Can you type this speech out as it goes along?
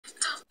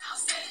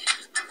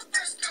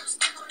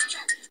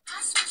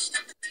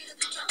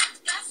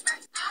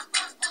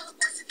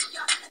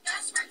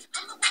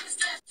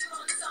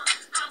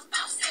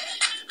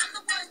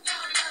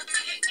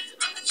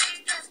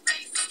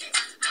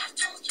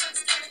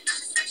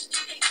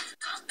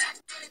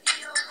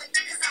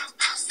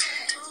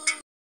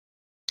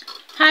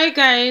Hi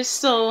guys,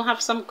 so have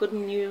some good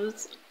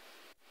news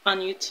on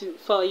YouTube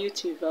for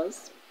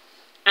YouTubers.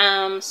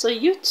 So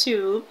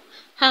YouTube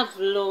have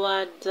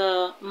lowered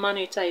the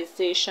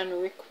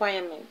monetization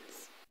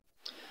requirements.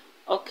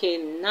 Okay,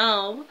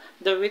 now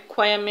the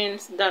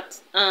requirements that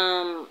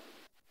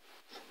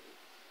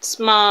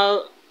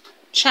small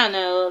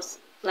channels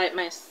like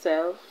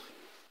myself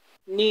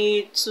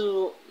need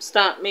to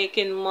start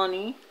making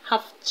money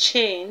have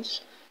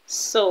changed.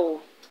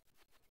 So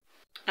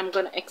I'm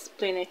gonna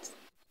explain it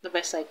the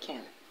best I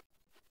can.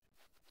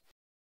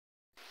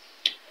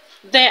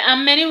 There are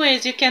many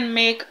ways you can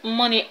make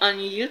money on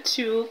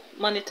YouTube,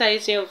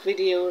 monetize your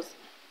videos.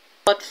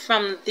 But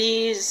from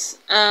these,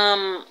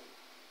 there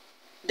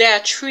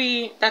are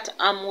three that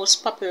are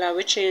most popular,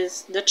 which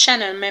is the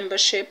channel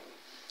membership,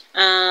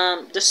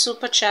 the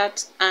super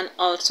chat, and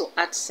also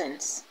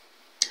AdSense.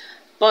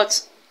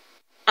 But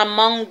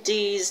among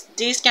these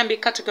can be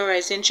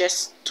categorized in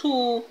just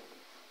two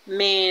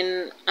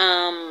main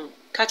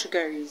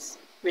categories,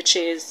 which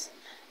is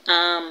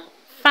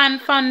fan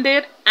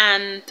funded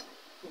and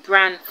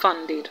brand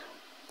funded.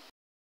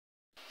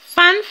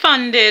 Fan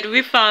funded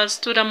refers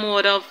to the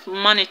mode of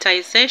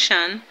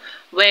monetization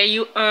where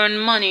you earn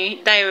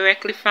money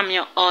directly from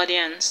your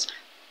audience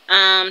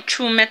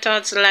through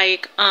methods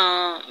like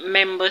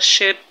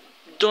membership,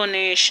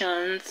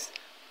 donations,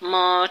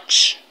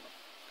 merch,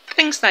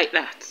 things like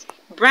that.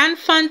 Brand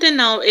funding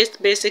now is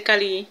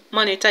basically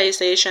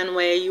monetization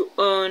where you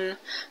earn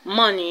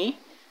money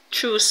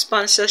through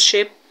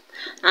sponsorship,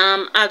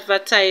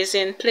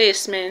 advertising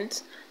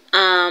placement,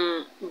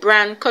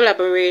 brand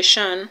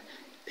collaboration,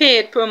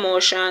 paid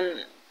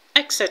promotion,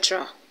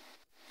 etc.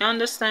 You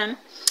understand?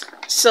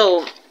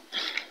 So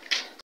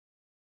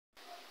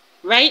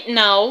right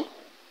now,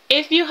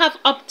 if you have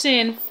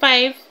obtained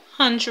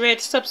 500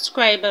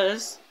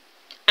 subscribers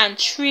and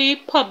 3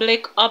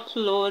 public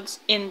uploads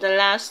in the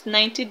last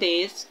 90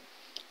 days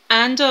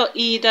and or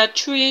either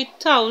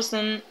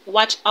 3,000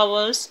 watch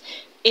hours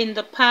in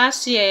the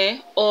past year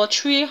or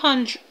 3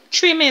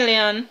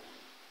 million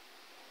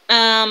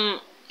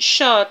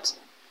shot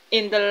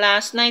in the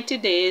last 90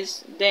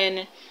 days,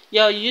 then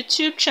your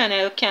YouTube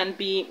channel can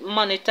be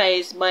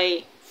monetized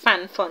by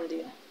fan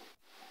funding.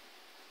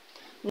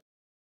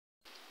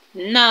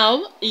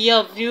 Now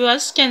your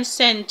viewers can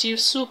send you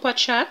super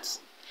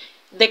chats.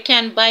 They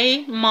can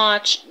buy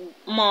merch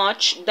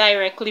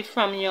directly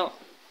from your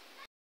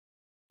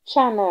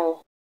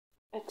channel,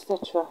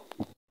 etc.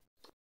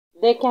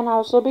 They can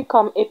also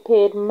become a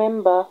paid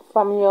member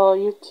from your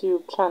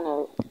YouTube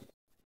channel.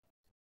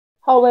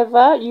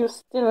 However, you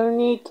still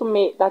need to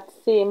make that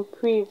same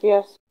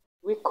previous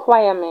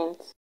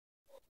requirement.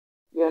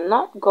 You're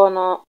not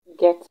gonna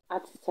get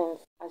AdSense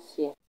as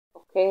yet,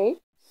 okay?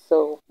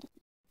 So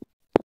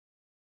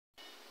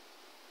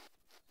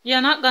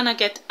you're not gonna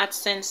get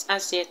AdSense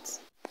as yet.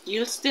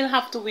 You'll still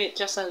have to wait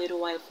just a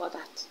little while for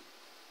that.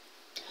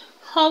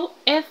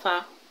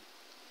 However,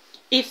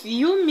 if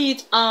you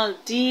meet all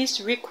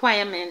these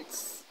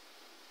requirements,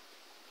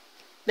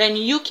 then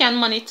you can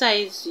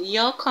monetize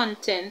your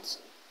content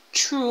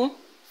through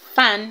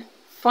fan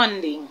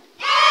funding.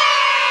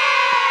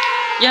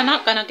 You're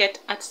not gonna get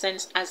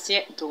AdSense as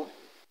yet though.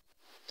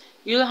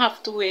 You'll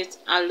have to wait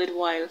a little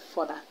while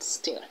for that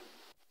still.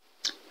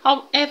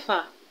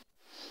 However,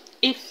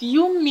 if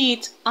you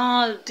meet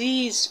all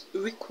these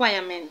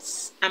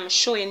requirements I'm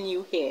showing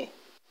you here,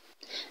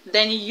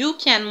 then you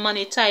can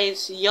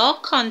monetize your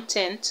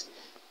content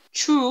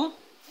through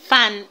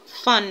fan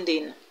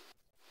funding.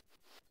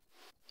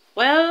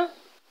 Well,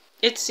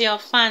 it's your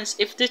fans.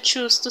 If they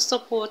choose to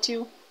support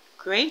you,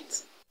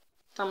 great.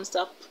 Thumbs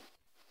up.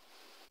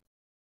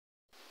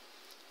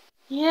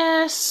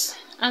 Yes,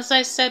 as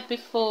I said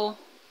before,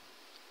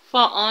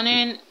 for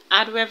earning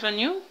ad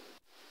revenue,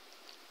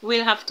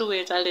 we'll have to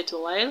wait a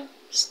little while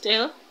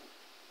still.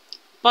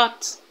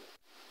 But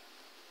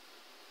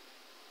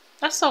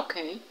that's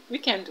okay. We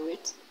can do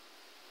it.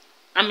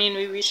 I mean,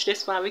 we reached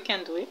this far, we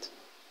can do it.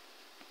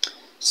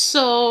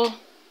 So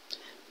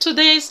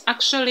today is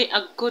actually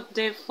a good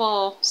day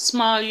for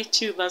small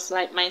YouTubers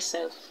like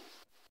myself.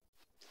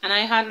 And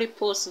I hardly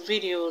post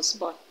videos,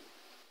 but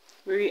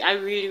I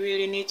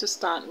really need to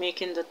start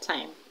making the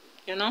time,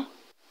 you know?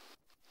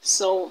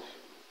 So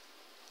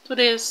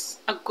today is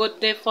a good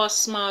day for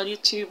small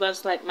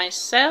YouTubers like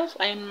myself.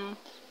 I'm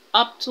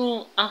up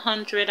to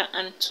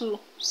 102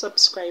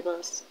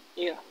 subscribers.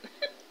 Yeah.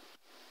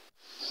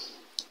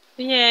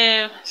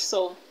 Yeah,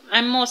 so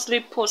I'm mostly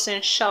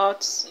posting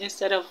shorts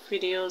instead of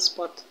videos,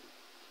 but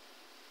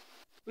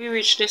we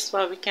reached this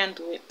far, we can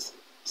do it.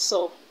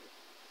 So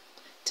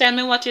tell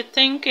me what you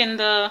think in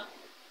the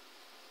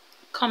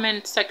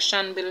comment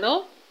section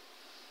below,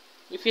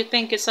 if you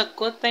think it's a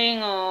good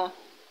thing or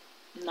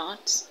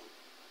not,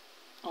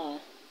 or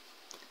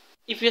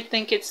if you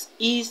think it's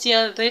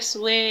easier this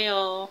way,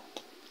 or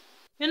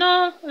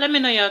let me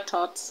know your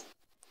thoughts.